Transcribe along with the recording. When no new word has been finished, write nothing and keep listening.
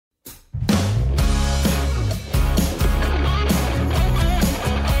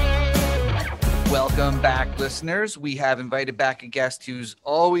Welcome back, listeners. We have invited back a guest who's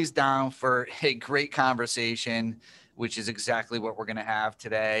always down for a great conversation, which is exactly what we're going to have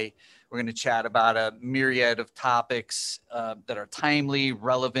today. We're going to chat about a myriad of topics that are timely,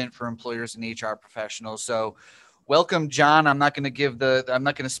 relevant for employers and HR professionals. So, welcome, John. I'm not going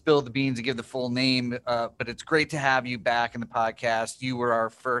to spill the beans and give the full name, but it's great to have you back in the podcast. You were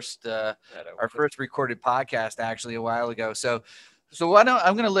our first recorded podcast actually a while ago. So why don't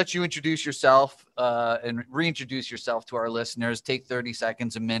I'm going to let you introduce yourself and reintroduce yourself to our listeners. Take 30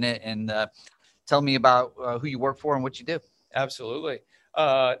 seconds, a minute, and tell me about who you work for and what you do. Absolutely.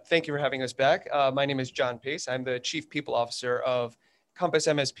 Thank you for having us back. My name is John Pace. I'm the Chief People Officer of Compass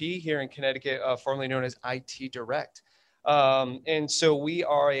MSP here in Connecticut, formerly known as IT Direct. And so we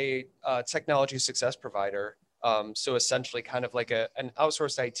are a technology success provider. So essentially kind of like an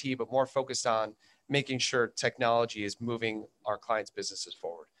outsourced IT, but more focused on making sure technology is moving our clients' businesses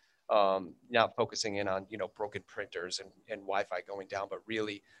forward. Not focusing in on, broken printers and Wi-Fi going down, but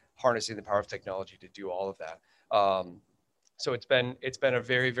really harnessing the power of technology to do all of that. So it's been a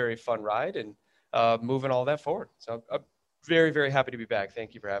very, very fun ride and moving all that forward. So I'm very, very happy to be back.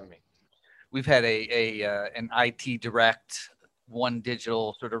 Thank you for having me. We've had an IT Direct One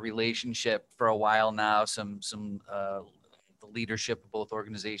Digital sort of relationship for a while now. The leadership of both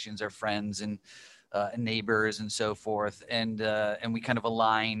organizations are friends and neighbors and so forth, and we kind of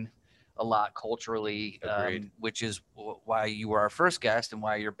align a lot culturally, which is why you were our first guest and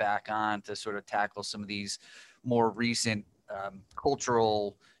why you're back on to sort of tackle some of these more recent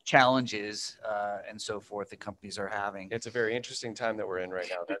cultural challenges and so forth that companies are having. It's a very interesting time that we're in right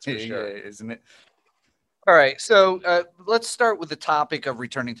now. That's for sure, isn't it? All right, so let's start with the topic of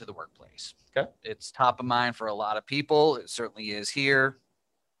returning to the workplace. Okay, it's top of mind for a lot of people. It certainly is here.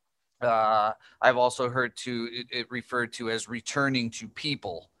 I've also heard it referred to as returning to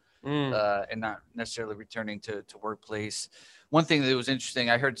people and not necessarily returning to workplace. One thing that was interesting,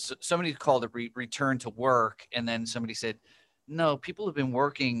 I heard somebody called it return to work, and then somebody said, no, most people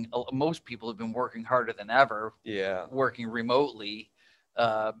have been working harder than ever, working remotely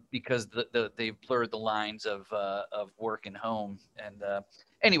because they've blurred the lines of work and home. And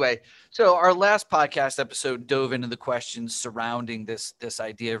anyway, so our last podcast episode dove into the questions surrounding this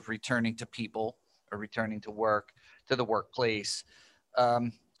idea of returning to people or returning to work, to the workplace.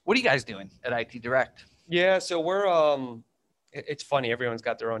 What are you guys doing at IT Direct? Yeah, so we're it's funny, everyone's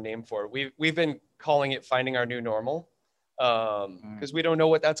got their own name for it. We've been calling it finding our new normal because we don't know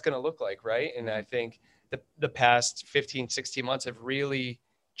what that's going to look like, right? And I think the past 15, 16 months have really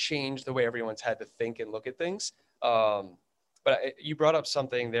changed the way everyone's had to think and look at things. But you brought up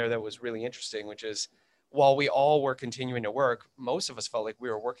something there that was really interesting, which is while we all were continuing to work, most of us felt like we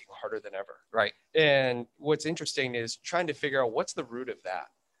were working harder than ever. Right. And what's interesting is trying to figure out what's the root of that.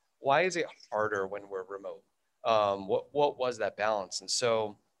 Why is it harder when we're remote? What was that balance? And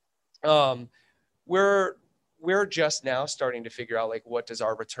so we're just now starting to figure out, like, what does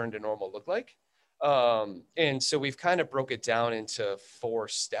our return to normal look like? And so we've kind of broke it down into 4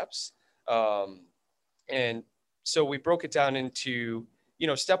 steps. And so we broke it down into,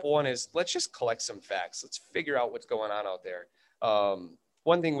 step 1 is let's just collect some facts. Let's figure out what's going on out there.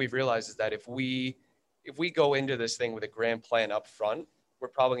 One thing we've realized is that if we go into this thing with a grand plan up front, we're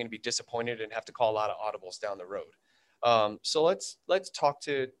probably going to be disappointed and have to call a lot of audibles down the road. So let's talk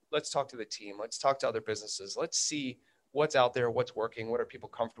to the team. Let's talk to other businesses. Let's see what's out there, what's working, what are people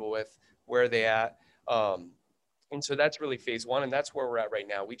comfortable with, where are they at. And so that's really phase 1. And that's where we're at right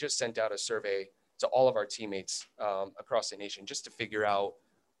now. We just sent out a survey to all of our teammates across the nation just to figure out,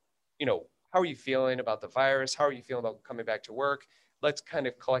 how are you feeling about the virus? How are you feeling about coming back to work? Let's kind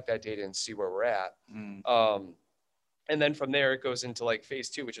of collect that data and see where we're at. And then from there, it goes into like phase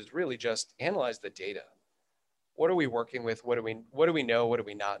 2, which is really just analyze the data. What are we working with? What do we know? What do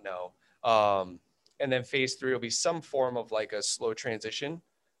we not know? And then phase 3 will be some form of like a slow transition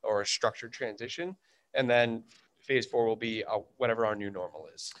or a structured transition. And then phase 4 will be whatever our new normal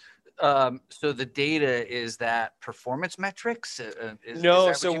is. So the data is that performance metrics? Is no,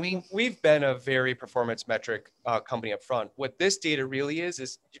 that so what you mean? We've been a very performance metric company up front. What this data really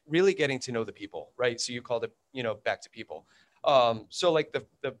is really getting to know the people, right? So you called it, back to people. So like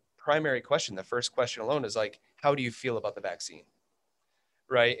the primary question, the first question alone is like, how do you feel about the vaccine,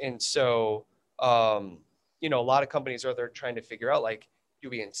 right? And so, a lot of companies they're trying to figure out, like, do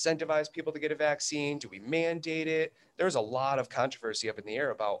we incentivize people to get a vaccine? Do we mandate it? There's a lot of controversy up in the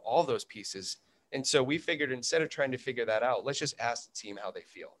air about all those pieces. And so we figured instead of trying to figure that out, let's just ask the team how they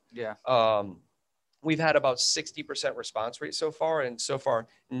feel. Yeah. We've had about 60% response rate so far. And so far,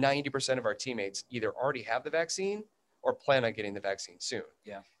 90% of our teammates either already have the vaccine or plan on getting the vaccine soon.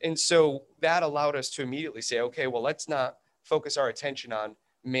 Yeah. And so that allowed us to immediately say, okay, well, let's not focus our attention on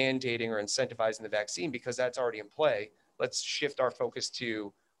mandating or incentivizing the vaccine because that's already in play. Let's shift our focus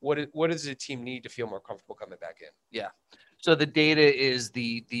to what does the team need to feel more comfortable coming back in? Yeah. So the data is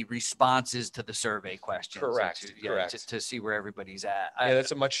the responses to the survey questions. Correct. Correct. To see where everybody's at. Yeah,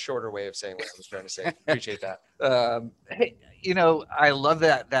 that's a much shorter way of saying what I was trying to say. Appreciate that. Hey, I love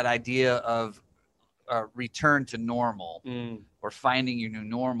that idea of return to normal or finding your new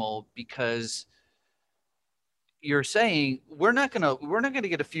normal, because you're saying we're not gonna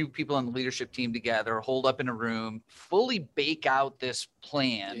get a few people on the leadership team together, hold up in a room, fully bake out this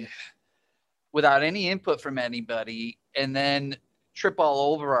plan without any input from anybody, and then trip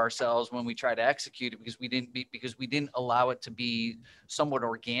all over ourselves when we try to execute it because we didn't allow it to be somewhat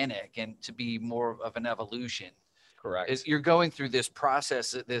organic and to be more of an evolution. Correct. You're going through this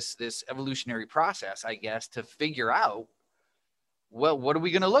process, this evolutionary process, I guess, to figure out, well, what are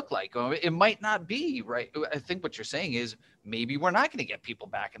we going to look like? It might not be right. I think what you're saying is maybe we're not going to get people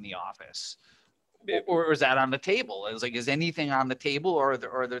back in the office. Or is that on the table? It's like, is anything on the table, or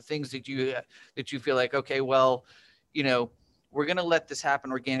are there things that you feel like, okay, well, we're going to let this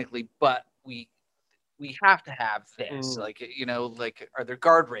happen organically, but we have to have this, like, are there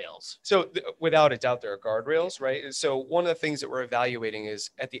guardrails? So without a doubt, there are guardrails, right? So one of the things that we're evaluating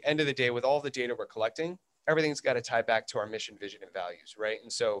is, at the end of the day, with all the data we're collecting, everything's got to tie back to our mission, vision, and values, right?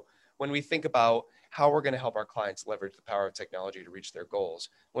 And so when we think about how we're going to help our clients leverage the power of technology to reach their goals,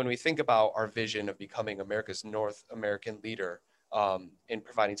 when we think about our vision of becoming America's North American leader in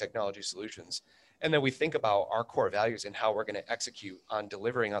providing technology solutions, and then we think about our core values and how we're going to execute on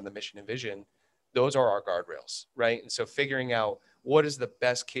delivering on the mission and vision, those are our guardrails, right? And so figuring out what is the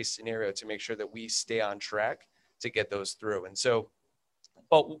best case scenario to make sure that we stay on track to get those through. And so,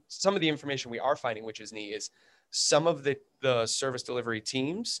 but some of the information we are finding, which is neat, is some of the service delivery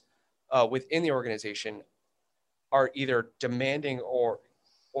teams within the organization are either demanding or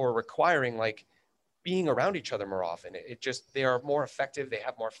requiring, like, being around each other more often. They are more effective. They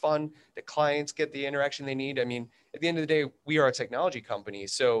have more fun. The clients get the interaction they need. I mean, at the end of the day, we are a technology company.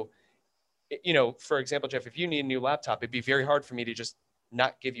 So, for example, Jeff, if you need a new laptop, it'd be very hard for me to just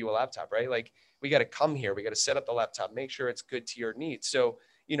not give you a laptop, right? Like, we got to come here. We got to set up the laptop, make sure it's good to your needs. So,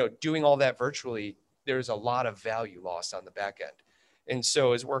 doing all that virtually, there's a lot of value lost on the back end. And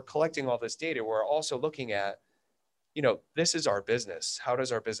so as we're collecting all this data, we're also looking at, this is our business. How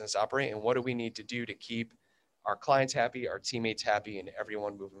does our business operate? And what do we need to do to keep our clients happy, our teammates happy, and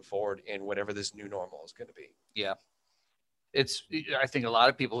everyone moving forward in whatever this new normal is going to be? Yeah. I think a lot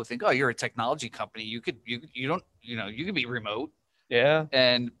of people would think, oh, you're a technology company. You could be remote. Yeah.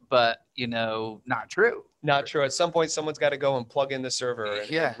 But not true. Not true. At some point, someone's got to go and plug in the server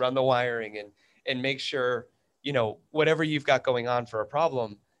and run the wiring and make sure, whatever you've got going on for a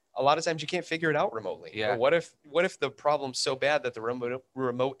problem, a lot of times you can't figure it out remotely. Yeah. Or what if the problem's so bad that the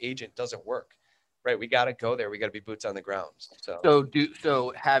remote agent doesn't work, right? We got to go there. We got to be boots on the ground.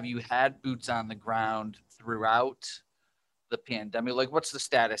 So have you had boots on the ground throughout the pandemic? Like, what's the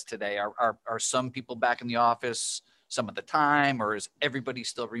status today? Are some people back in the office some of the time, or is everybody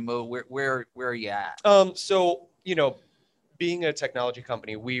still remote? Where are you at? So, being a technology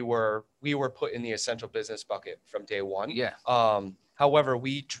company, we were put in the essential business bucket from day one. Yeah. However,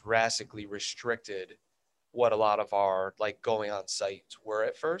 we drastically restricted what a lot of our going on site were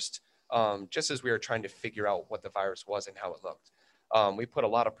at first, just as we were trying to figure out what the virus was and how it looked. We put a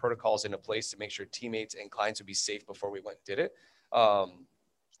lot of protocols into place to make sure teammates and clients would be safe before we went and did it.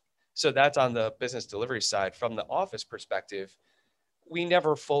 So that's on the business delivery side. From the office perspective, we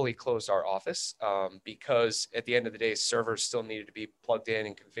never fully closed our office because at the end of the day, servers still needed to be plugged in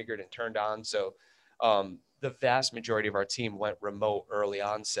and configured and turned on. So the vast majority of our team went remote early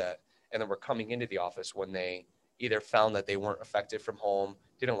onset, and then were coming into the office when they either found that they weren't effective from home,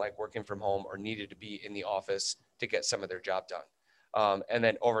 didn't like working from home, or needed to be in the office to get some of their job done. And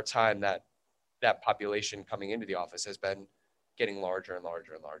then over time, that population coming into the office has been getting larger and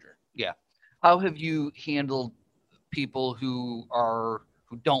larger and larger. Yeah. How have you handled people who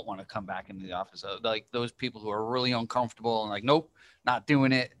don't want to come back into the office? Like those people who are really uncomfortable and like, nope, not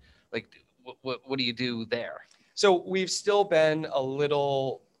doing it. Like, what do you do there? So we've still been a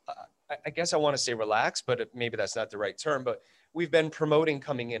little, I guess I want to say relaxed, but maybe that's not the right term, but we've been promoting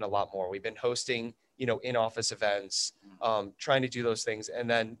coming in a lot more. We've been hosting, in-office events, trying to do those things. And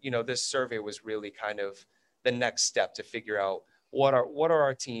then, this survey was really kind of the next step to figure out what are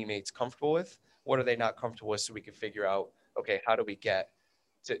our teammates comfortable with? What are they not comfortable with? So we can figure out, okay, how do we get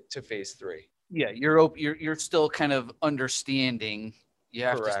to phase 3? Yeah. You're still kind of understanding, You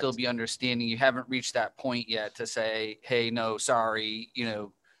have to still Correct. be understanding. You haven't reached that point yet to say, hey, no, sorry,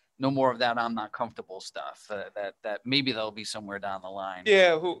 no more of that. I'm not comfortable stuff. That maybe that'll be somewhere down the line.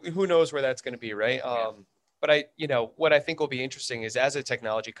 Yeah, who knows where that's going to be, right? Yeah. But what I think will be interesting is, as a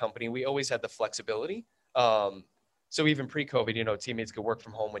technology company, we always had the flexibility. So even pre-COVID, teammates could work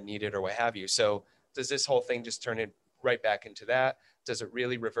from home when needed or what have you. So does this whole thing just turn it right back into that? Does it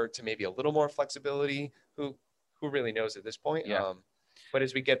really revert to maybe a little more flexibility? Who really knows at this point? Yeah. But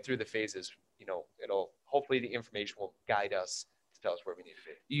as we get through the phases, it'll hopefully the information will guide us to tell us where we need to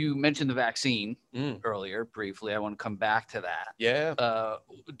be. You mentioned the vaccine earlier briefly. I want to come back to that. Yeah.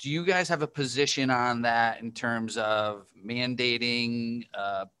 Do you guys have a position on that in terms of mandating,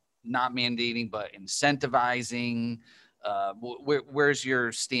 not mandating, but incentivizing? Where's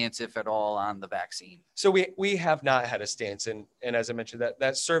your stance, if at all, on the vaccine? So we have not had a stance, and as I mentioned,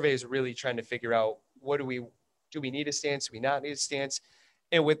 that survey is really trying to figure out do we need a stance? Do we not need a stance?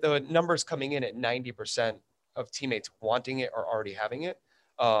 And with the numbers coming in at 90% of teammates wanting it or already having it,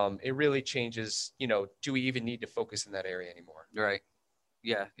 it really changes. Do we even need to focus in that area anymore? Right.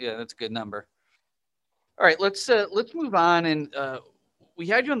 Yeah, that's a good number. All right, let's move on. And we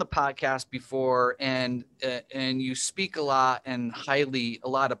had you on the podcast before, and you speak a lot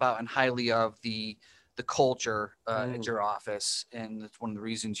about and highly of the culture at your office, and that's one of the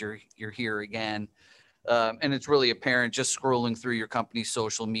reasons you're here again. And it's really apparent just scrolling through your company's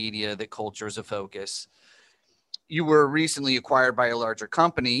social media that culture is a focus. You were recently acquired by a larger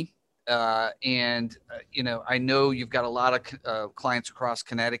company. And I know you've got a lot of clients across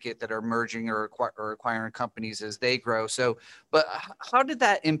Connecticut that are merging or acquiring companies as they grow. So, but how did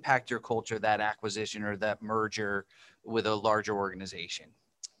that impact your culture, that acquisition or that merger with a larger organization?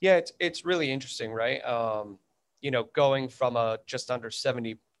 Yeah, it's really interesting, right? Going from a just under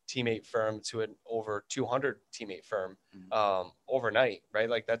 70 teammate firm to an over 200 teammate firm overnight, right?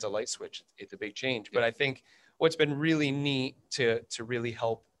 Like that's a light switch. It's a big change. Yeah. But I think what's been really neat to really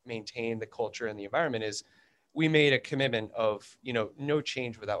help maintain the culture and the environment is we made a commitment of, no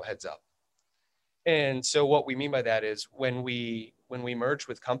change without heads up. And so what we mean by that is when we merged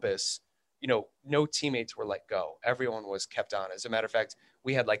with Compass, no teammates were let go. Everyone was kept on. As a matter of fact,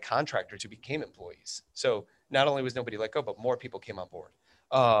 we had like contractors who became employees. So not only was nobody let go, but more people came on board.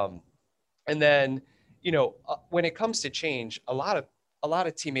 And then, when it comes to change, a lot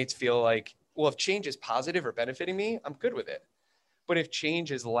of teammates feel like, well, if change is positive or benefiting me, I'm good with it. But if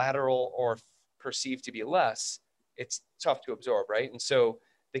change is lateral or perceived to be less, it's tough to absorb, right? And so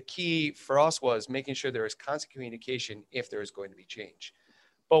the key for us was making sure there is constant communication if there is going to be change.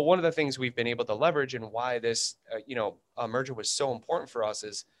 But one of the things we've been able to leverage and why this, merger was so important for us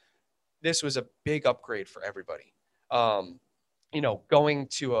is this was a big upgrade for everybody. Going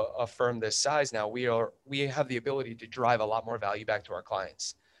to a firm this size now, we have the ability to drive a lot more value back to our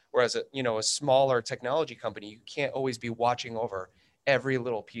clients. Whereas a smaller technology company, you can't always be watching over every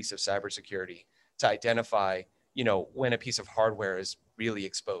little piece of cybersecurity to identify, when a piece of hardware is really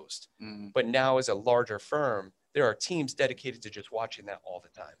exposed. But now as a larger firm, there are teams dedicated to just watching that all the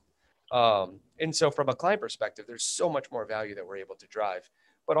time. And so from a client perspective, there's so much more value that we're able to drive.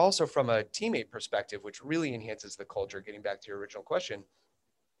 But also from a teammate perspective, which really enhances the culture, getting back to your original question,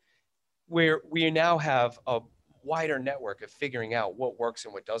 where we now have a wider network of figuring out what works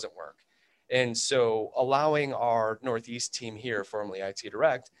and what doesn't work. And so allowing our Northeast team here, formerly IT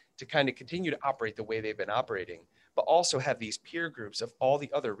Direct, to kind of continue to operate the way they've been operating, but also have these peer groups of all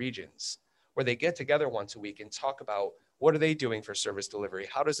the other regions where they get together once a week and talk about what are they doing for service delivery?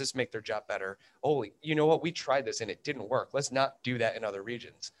 How does this make their job better? Oh, you know what? We tried this and it didn't work. Let's not do that in other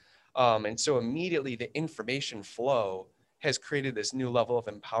regions. And so immediately the information flow has created this new level of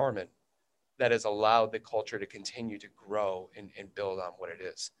empowerment that has allowed the culture to continue to grow and build on what it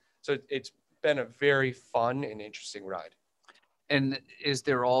is. So it's been a very fun and interesting ride. And is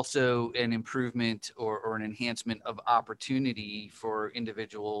there also an improvement or an enhancement of opportunity for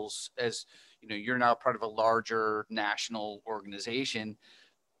individuals as, you're now part of a larger national organization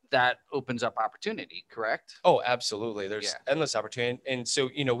that opens up opportunity, correct? Oh, absolutely. There's endless opportunity. And so,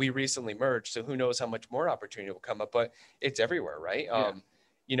 we recently merged, so who knows how much more opportunity will come up, but it's everywhere, right? Yeah.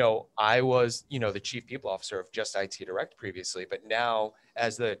 I was, the chief people officer of just IT Direct previously, but now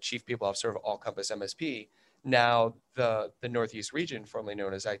as the chief people officer of All Compass MSP, now the Northeast region, formerly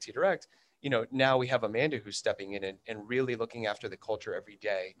known as IT Direct, now we have Amanda who's stepping in and really looking after the culture every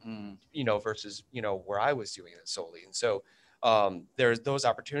day, versus, where I was doing it solely. And so there's those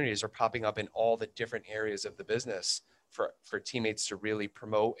opportunities are popping up in all the different areas of the business for teammates to really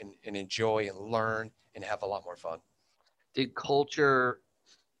promote and enjoy and learn and have a lot more fun. Did culture,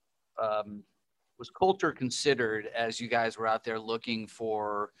 was culture considered as you guys were out there looking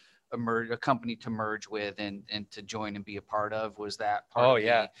for a company to merge with and to join and be a part of? Was that part Oh of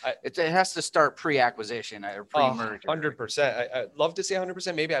yeah, it has to start pre-acquisition or pre-merger? 100%. I'd love to say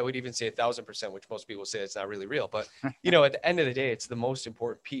 100%. Maybe I would even say 1,000%, which most people say it's not really real. But you know, at the end of the day, it's the most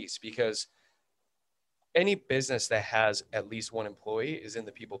important piece, because any business that has at least one employee is in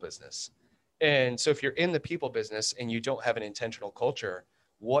the people business. And so if you're in the people business and you don't have an intentional culture,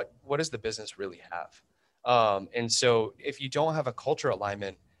 what does the business really have? And so if you don't have a culture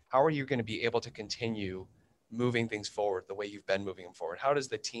alignment, how are you going to be able to continue moving things forward the way you've been moving them forward? How does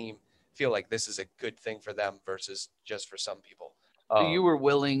the team feel like this is a good thing for them versus just for some people? So you were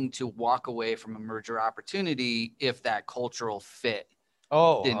willing to walk away from a merger opportunity if that cultural fit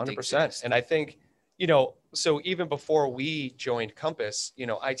didn't 100%. exist. And I think, you know, so even before we joined Compass, you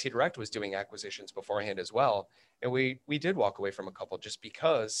know, IT Direct was doing acquisitions beforehand as well. And we did walk away from a couple just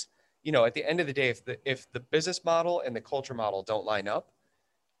because, you know, at the end of the day, if the business model and the culture model don't line up,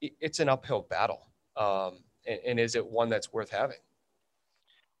 it's an uphill battle. And is it one that's worth having?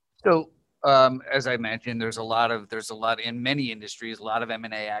 So, as I mentioned, there's a lot in many industries, a lot of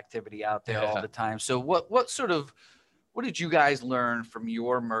M&A activity out there all the time. So what did you guys learn from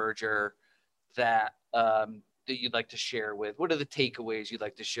your merger that you'd like to share with? What are the takeaways you'd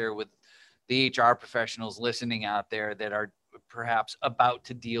like to share with the HR professionals listening out there that are perhaps about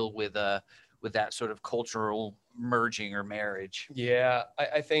to deal with that sort of cultural merging or marriage? Yeah,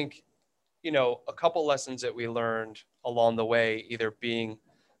 I think, you know, a couple lessons that we learned along the way, either being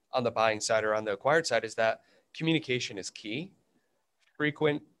on the buying side or on the acquired side, is that communication is key.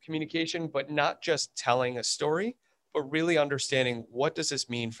 Frequent communication, but not just telling a story, but really understanding what does this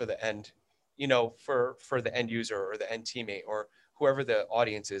mean for the end, you know, for the end user or the end teammate or whoever the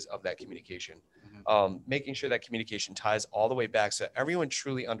audience is of that communication. Making sure that communication ties all the way back so everyone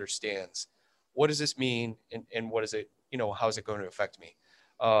truly understands what does this mean and what is it, you know, how is it going to affect me?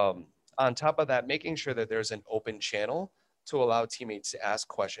 On top of that, making sure that there's an open channel to allow teammates to ask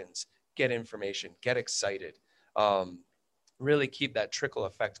questions, get information, get excited, really keep that trickle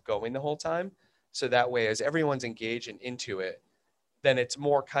effect going the whole time. So that way, as everyone's engaged and into it, then it's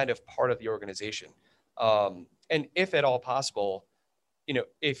more kind of part of the organization. And if at all possible, you know,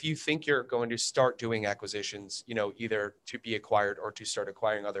 if you think you're going to start doing acquisitions, you know, either to be acquired or to start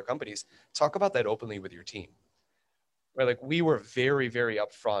acquiring other companies, talk about that openly with your team. Right? Like we were very, very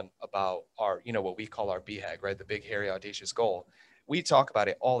upfront about our, you know, what we call our BHAG, right? The big, hairy, audacious goal. We talk about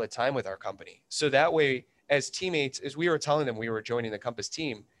it all the time with our company. So that way, as teammates, as we were telling them we were joining the Compass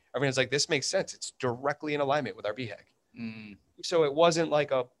team, everyone's like, this makes sense. It's directly in alignment with our BHAG. So it wasn't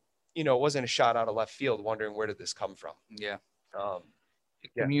like it wasn't a shot out of left field wondering where did this come from? Yeah.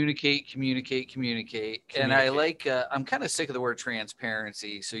 Yeah. Communicate. And I like, I'm kind of sick of the word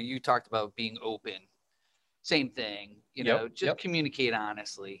transparency. So you talked about being open. Same thing, you know, just communicate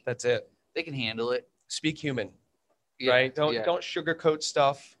honestly. That's it. They can handle it. Speak human, right? Don't sugarcoat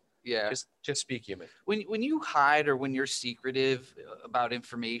stuff. Yeah. Just speak human. When you hide or when you're secretive about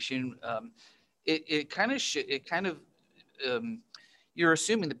information, you're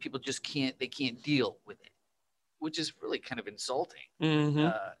assuming that people just can't deal with it, which is really kind of insulting.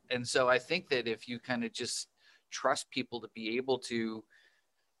 And so I think that if you kind of just trust people to be able to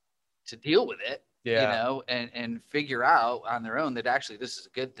deal with it, you know, and figure out on their own that actually this is a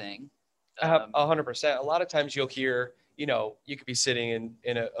good thing. 100%. A lot of times you'll hear, you know, you could be sitting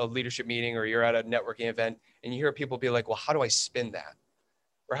in a leadership meeting or you're at a networking event and you hear people be like, well, how do I spin that?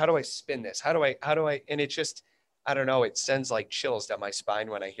 Or how do I spin this? How do I, and it just, I don't know, it sends like chills down my spine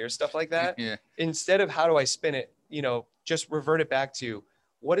when I hear stuff like that. Instead of how do I spin it, you know, just revert it back to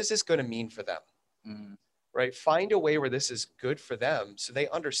what is this going to mean for them? Right? Find a way where this is good for them so they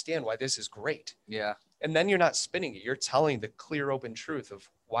understand why this is great. Yeah. And then you're not spinning it. You're telling the clear, open truth of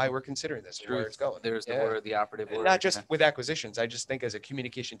why we're considering this, where it's going. There's the word, the operative word. Not just with acquisitions. I just think as a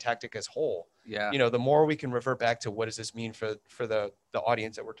communication tactic as whole, you know, the more we can revert back to what does this mean for the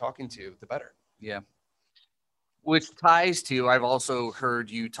audience that we're talking to, the better. Yeah. Which ties to, I've also heard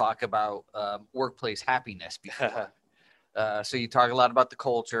you talk about workplace happiness before. So you talk a lot about the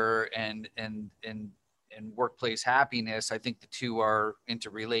culture and workplace happiness. I think the two are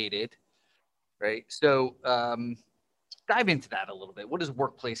interrelated, right? So dive into that a little bit. What does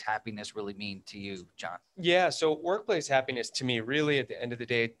workplace happiness really mean to you, John? Yeah, so workplace happiness to me, really at the end of the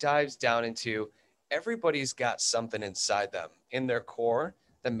day, it dives down into everybody's got something inside them in their core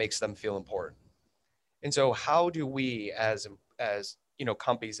that makes them feel important. And so how do we as you know,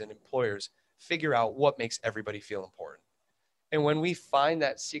 companies and employers figure out what makes everybody feel important? And when we find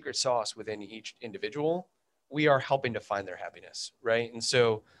that secret sauce within each individual, we are helping to find their happiness, right? And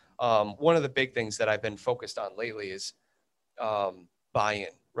so One of the big things that I've been focused on lately is buy-in,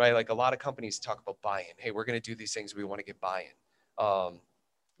 right? Like a lot of companies talk about buy-in. Hey, we're going to do these things. We want to get buy-in.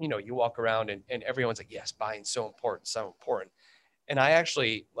 You walk around and everyone's like, yes, buy-in so important, so important. And I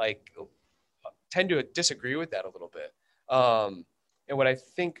actually tend to disagree with that a little bit. And when I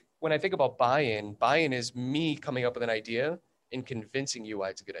think about buy-in is me coming up with an idea and convincing you why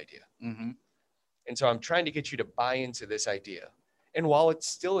it's a good idea. Mm-hmm. And so I'm trying to get you to buy into this idea. And while it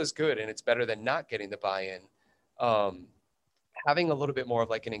still is good and it's better than not getting the buy-in, having a little bit more of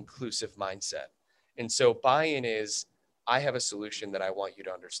like an inclusive mindset. And so buy-in is, I have a solution that I want you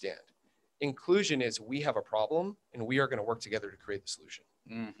to understand. Inclusion is, we have a problem and we are going to work together to create the solution.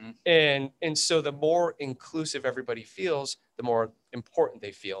 Mm-hmm. And so the more inclusive everybody feels, the more important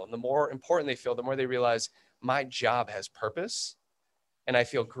they feel. And the more important they feel, the more they realize my job has purpose and I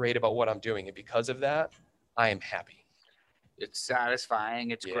feel great about what I'm doing. And because of that, I am happy. It's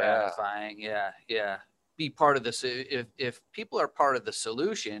satisfying. It's Yeah. gratifying. Yeah. Yeah. Be part of this. If people are part of the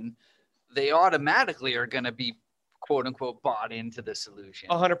solution, they automatically are going to be quote unquote bought into the solution.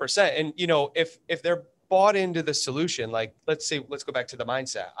 100%. And if they're bought into the solution, like let's go back to the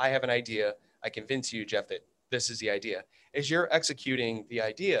mindset. I have an idea. I convince you, Jeff, that this is the idea. As you're executing the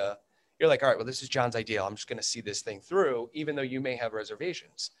idea, you're like, all right, well, this is John's idea. I'm just going to see this thing through, even though you may have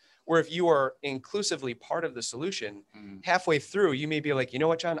reservations. Where if you are inclusively part of the solution, halfway through, you may be like, you know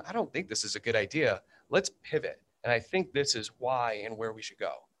what, John, I don't think this is a good idea. Let's pivot. And I think this is why and where we should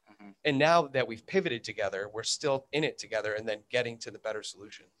go. And now that we've pivoted together, we're still in it together and then getting to the better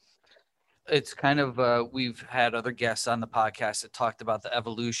solution. It's kind of, we've had other guests on the podcast that talked about the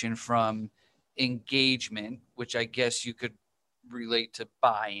evolution from engagement, which I guess you could relate to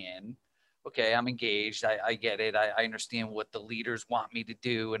buy-in. Okay, I'm engaged. I get it. I understand what the leaders want me to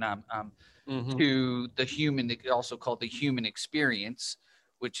do. And I'm to the human, also called the human experience,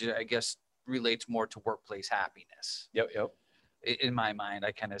 which I guess relates more to workplace happiness. Yep. In my mind,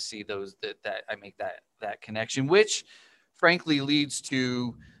 I kind of see those that I make that connection, which frankly leads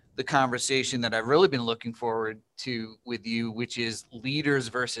to the conversation that I've really been looking forward to with you, which is leaders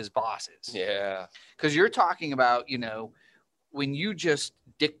versus bosses. Yeah. Because you're talking about, when you just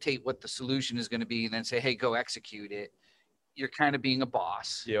dictate what the solution is going to be and then say, hey, go execute it, you're kind of being a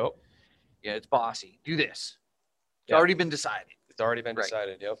boss. Yep. Yeah, it's bossy. Do this. It's already been decided. It's already been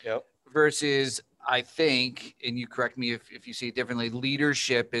decided. Yep. Versus, I think, and you correct me if you see it differently,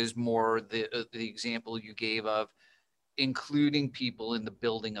 leadership is more the example you gave of including people in the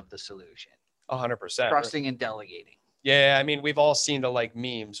building of the solution. 100%. Trusting and delegating. Yeah, I mean, we've all seen the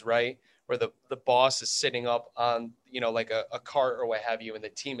memes, right? Where the boss is sitting up on, like a cart or what have you, and the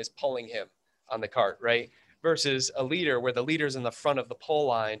team is pulling him on the cart, right? Versus a leader where the leader's in the front of the pull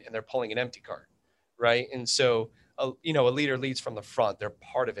line and they're pulling an empty cart, right? And so, a leader leads from the front. They're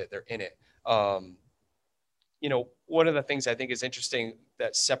part of it. They're in it. One of the things I think is interesting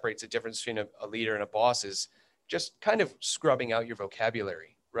that separates the difference between a leader and a boss is just kind of scrubbing out your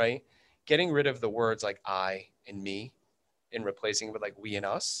vocabulary, right? Getting rid of the words like I and me and replacing it with like we and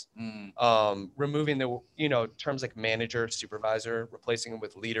us. Removing the, terms like manager, supervisor, replacing them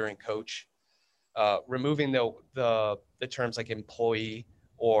with leader and coach. Removing the terms like employee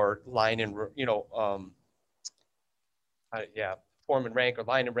or line and, form and rank or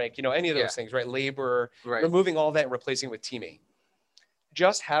line and rank, any of those things, right? Laborer, right. Removing all that and replacing it with teammate.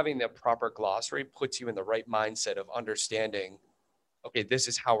 Just having the proper glossary puts you in the right mindset of understanding, okay, this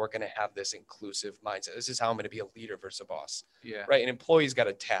is how we're going to have this inclusive mindset. This is how I'm going to be a leader versus a boss. Yeah. Right. An employee's got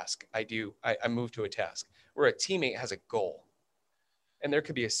a task. I move to a task, where a teammate has a goal. And there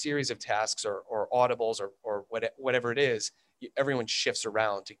could be a series of tasks or audibles or whatever it is. Everyone shifts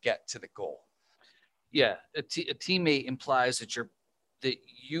around to get to the goal. Yeah. A teammate implies that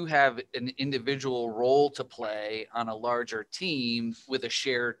you have an individual role to play on a larger team with a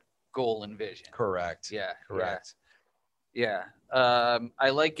shared goal and vision. Correct. Yeah. Correct. Yeah.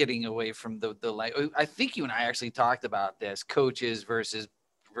 I like getting away from the I think you and I actually talked about this, coaches versus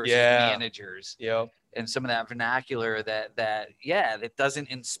managers. Yep. And some of that vernacular that doesn't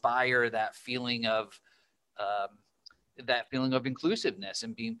inspire that feeling of inclusiveness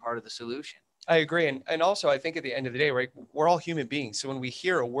and being part of the solution. I agree. And also I think at the end of the day, right, we're all human beings. So when we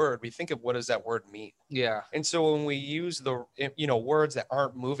hear a word, we think of what does that word mean? Yeah. And so when we use the, words that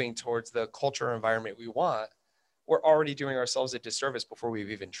aren't moving towards the culture or environment we want, we're already doing ourselves a disservice before we've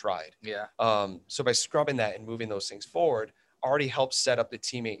even tried. Yeah. So by scrubbing that and moving those things forward already helps set up the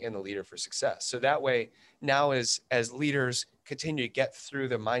teammate and the leader for success. So that way now as leaders continue to get through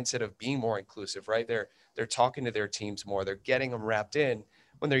the mindset of being more inclusive, right? They're talking to their teams more, they're getting them wrapped in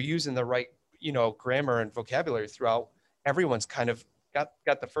when they're using the right, grammar and vocabulary throughout, everyone's kind of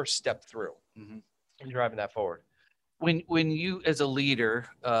got the first step through Mhm. and driving that forward. When you as a leader,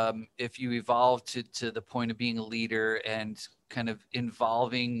 if you evolve to the point of being a leader and kind of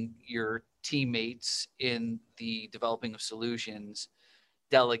involving your teammates in the developing of solutions,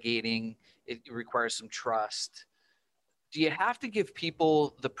 delegating, it requires some trust. Do you have to give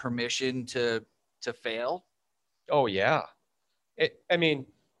people the permission to fail? Oh yeah. I mean,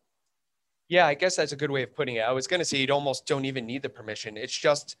 yeah, I guess that's a good way of putting it. I was going to say you almost don't even need the permission. It's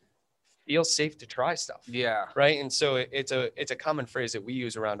just feel safe to try stuff. Yeah. Right. And so it's a common phrase that we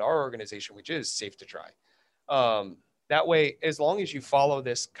use around our organization, which is safe to try. That way, as long as you follow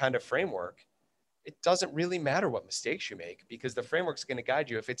this kind of framework, it doesn't really matter what mistakes you make because the framework's going to guide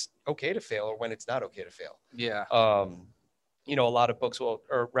you if it's okay to fail or when it's not okay to fail. Yeah. A lot of books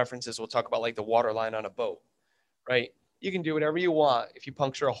or references will talk about like the water line on a boat, right? You can do whatever you want if you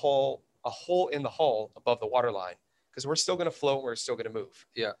puncture a hole in the hull above the water line because we're still going to float, we're still going to move.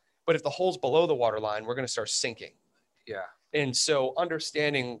 Yeah. But if the hole's below the water line, we're going to start sinking. Yeah. And so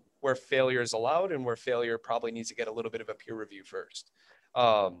understanding where failure is allowed and where failure probably needs to get a little bit of a peer review first.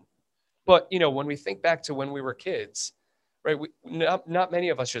 But when we think back to when we were kids, right, not many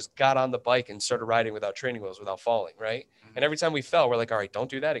of us just got on the bike and started riding without training wheels, without falling, right? Mhm. And every time we fell, we're like, all right, don't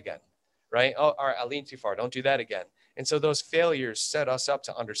do that again, right? Oh, all right, I leaned too far, don't do that again. And so those failures set us up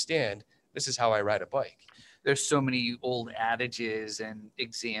to understand this is how I ride a bike. There's so many old adages and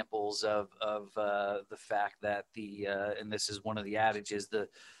examples of the fact that and this is one of the adages,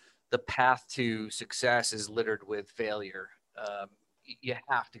 the path to success is littered with failure. You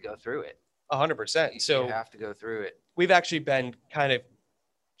have to go through it. 100%. So you have to go through it. We've actually been kind of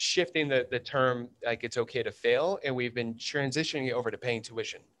shifting the term like it's okay to fail, and we've been transitioning it over to paying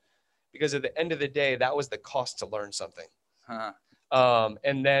tuition because at the end of the day, that was the cost to learn something. Huh.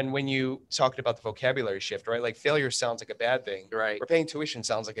 And then when you talked about the vocabulary shift, right? Like failure sounds like a bad thing, right? Or paying tuition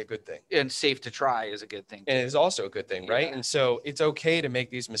sounds like a good thing, and safe to try is a good thing, and it is also a good thing, right? Yeah. And so it's okay to make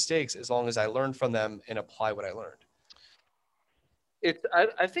these mistakes as long as I learn from them and apply what I learned.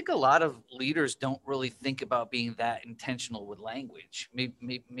 I think a lot of leaders don't really think about being that intentional with language.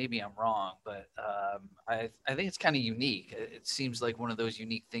 Maybe I'm wrong, but I think it's kind of unique. It seems like one of those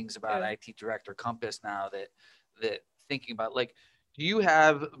unique things about IT Director Compass now that thinking about, like, do you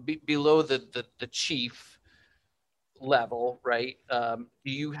have below the chief level, right? Do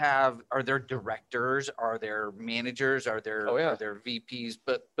you have, are there directors? Are there managers? Are there VPs?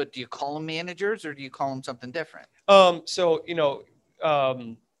 But do you call them managers or do you call them something different? So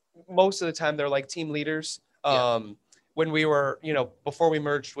most of the time they're like team leaders. When we were, before we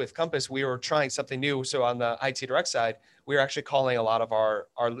merged with Compass, we were trying something new. So on the IT Direct side, we were actually calling a lot of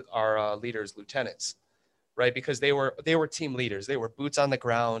our leaders lieutenants, right? Because they were team leaders. They were boots on the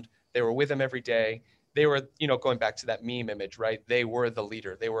ground. They were with them every day. They were, going back to that meme image, right? They were the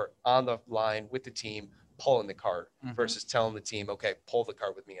leader. They were on the line with the team, pulling the cart versus telling the team, okay, pull the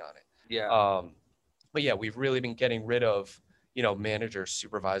cart with me on it. Yeah. But yeah, we've really been getting rid of, manager,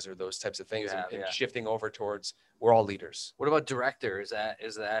 supervisor, those types of things, and shifting over towards we're all leaders. What about director? Is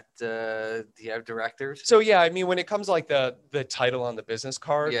that do you have directors? So yeah, I mean, when it comes to like the title on the business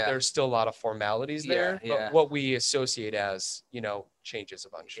card, there's still a lot of formalities there. But what we associate as, changes a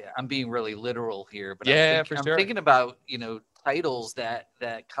bunch. Yeah, I'm being really literal here, but I'm thinking about, titles that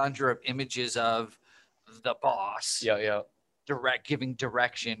conjure up images of the boss. Yeah. Giving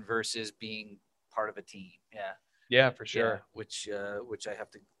direction versus being part of a team. Yeah. Yeah, for sure. Yeah, which I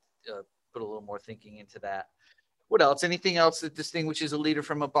have to put a little more thinking into that. What else? Anything else that distinguishes a leader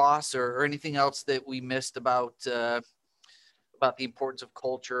from a boss, or anything else that we missed about the importance of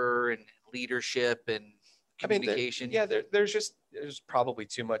culture and leadership and communication? There's probably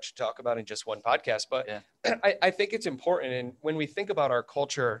too much to talk about in just one podcast, but I think it's important. And when we think about our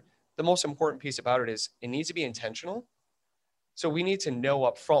culture, the most important piece about it is it needs to be intentional. So we need to know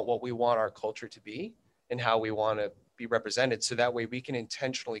up front what we want our culture to be and how we want to be represented. So that way we can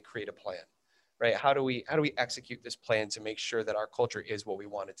intentionally create a plan, right? How do we execute this plan to make sure that our culture is what we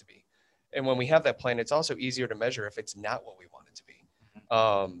want it to be? And when we have that plan, it's also easier to measure if it's not what we want it to be.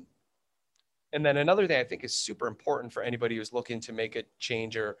 And then another thing I think is super important for anybody who's looking to make a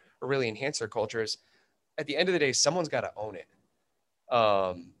change or really enhance their culture is at the end of the day, someone's got to own it.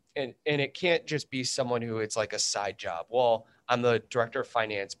 And it can't just be someone who it's like a side job. Well, I'm the director of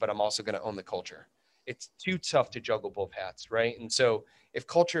finance, but I'm also going to own the culture. It's too tough to juggle both hats, right? And so if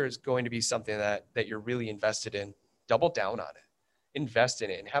culture is going to be something that you're really invested in, double down on it, invest in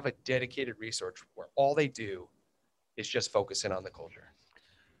it, and have a dedicated resource where all they do is just focus in on the culture.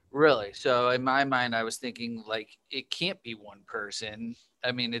 Really? So in my mind, I was thinking like it can't be one person.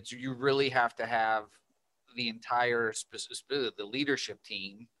 I mean, you really have to have the entire the leadership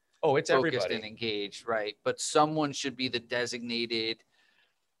team Oh, it's focused everybody. and engaged, right? But someone should be the designated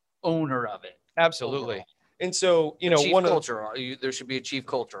owner of it. Absolutely. Overall. And so, you know, Chief one of culture, there should be a chief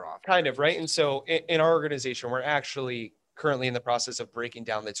culture officer. kind of, right? And so in our organization, we're actually currently in the process of breaking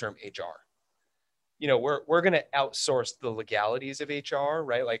down the term HR. You know, we're going to outsource the legalities of HR,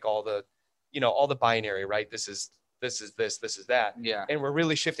 right? Like all the, you know, all the binary, right? This is this, this is that. Yeah. And we're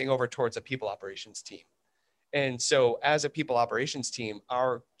really shifting over towards a people operations team. And so as a people operations team,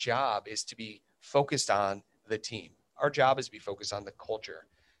 our job is to be focused on the team. Our job is to be focused on the culture.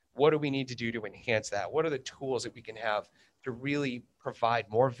 What do we need to do to enhance that? What are the tools that we can have to really provide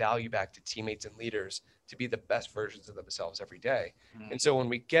more value back to teammates and leaders to be the best versions of themselves every day? Mhm. And so when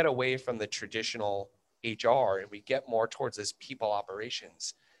we get away from the traditional HR and we get more towards this people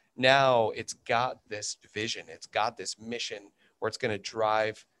operations, now it's got this vision, it's got this mission where it's going to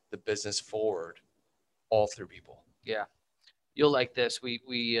drive the business forward all through people. Yeah. You'll like this.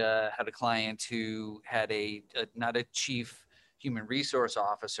 We had a client who had a not a chief human resource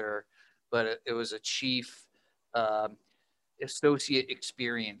officer, but it was a chief associate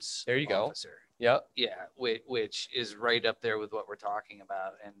experience There you go. officer. Yep. Yeah, which is right up there with what we're talking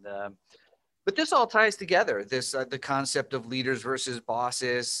about. And but this all ties together. This the concept of leaders versus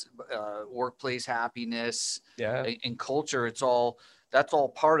bosses, workplace happiness, Yeah. and culture. That's all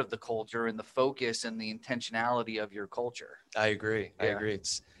part of the culture and the focus and the intentionality of your culture. I agree. I Yeah. agree.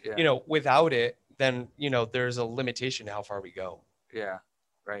 It's, Yeah. you know, without it, then, you know, there's a limitation to how far we go. Yeah,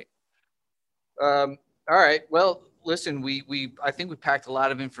 right. All right. Well, listen, I think we packed a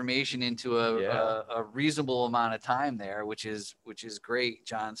lot of information into a reasonable amount of time there, which is great,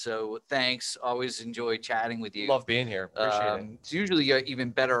 John. So thanks. Always enjoy chatting with you. Love being here. Appreciate it. It's usually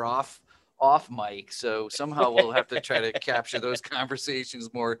even better off mic. So somehow we'll have to try to capture those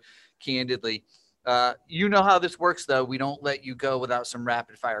conversations more candidly. You know how this works, though. We don't let you go without some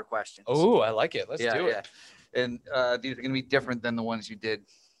rapid fire questions. Oh, I like it. Let's do it. And these are going to be different than the ones you did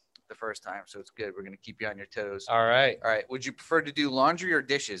the first time. So it's good. We're going to keep you on your toes. All right. All right. Would you prefer to do laundry or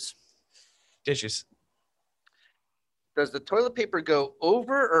dishes? Dishes. Does the toilet paper go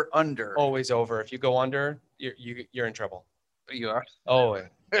over or under? Always over. If you go under, you're in trouble. You are? Oh,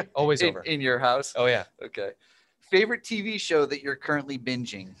 always over. In your house? Oh, yeah. Okay. Favorite TV show that you're currently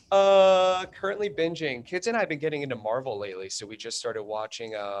binging? Currently binging. Kids and I have been getting into Marvel lately, so we just started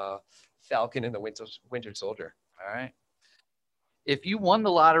watching Falcon and the Winter Soldier. All right. If you won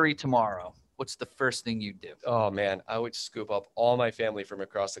the lottery tomorrow, what's the first thing you'd do? Oh man, I would scoop up all my family from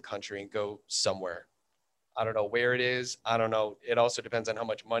across the country and go somewhere. I don't know where it is. I don't know. It also depends on how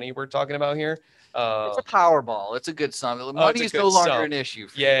much money we're talking about here. It's a Powerball. It's a good sum. Money is no longer an issue.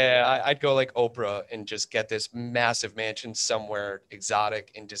 Yeah, I'd go like Oprah and just get this massive mansion somewhere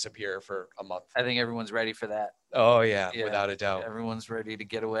exotic and disappear for a month. I think everyone's ready for that. Oh yeah, without a doubt. Everyone's ready to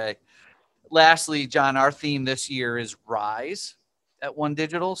get away. Lastly, John, our theme this year is Rise at One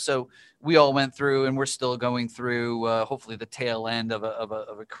Digital. So we all went through, and we're still going through, hopefully the tail end of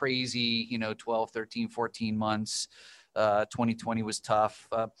a crazy, 12, 13, 14 months. 2020 was tough.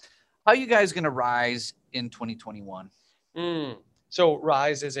 How are you guys going to rise in 2021? So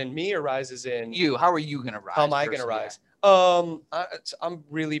rise is in me or rise is in you? How are you going to rise? How am I going to rise? I'm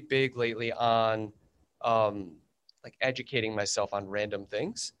really big lately on like educating myself on random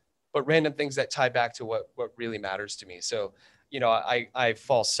things, but random things that tie back to what really matters to me. So, I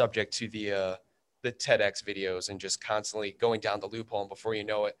fall subject to the TEDx videos and just constantly going down the loophole. And before you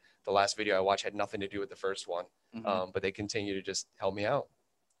know it, the last video I watched had nothing to do with the first one, but they continue to just help me out.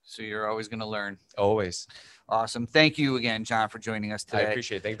 So you're always going to learn. Always. Awesome. Thank you again, John, for joining us today. I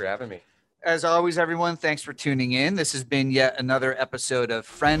appreciate it. Thank you for having me. As always, everyone, thanks for tuning in. This has been yet another episode of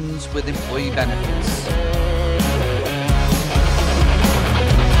Friends with Employee Benefits.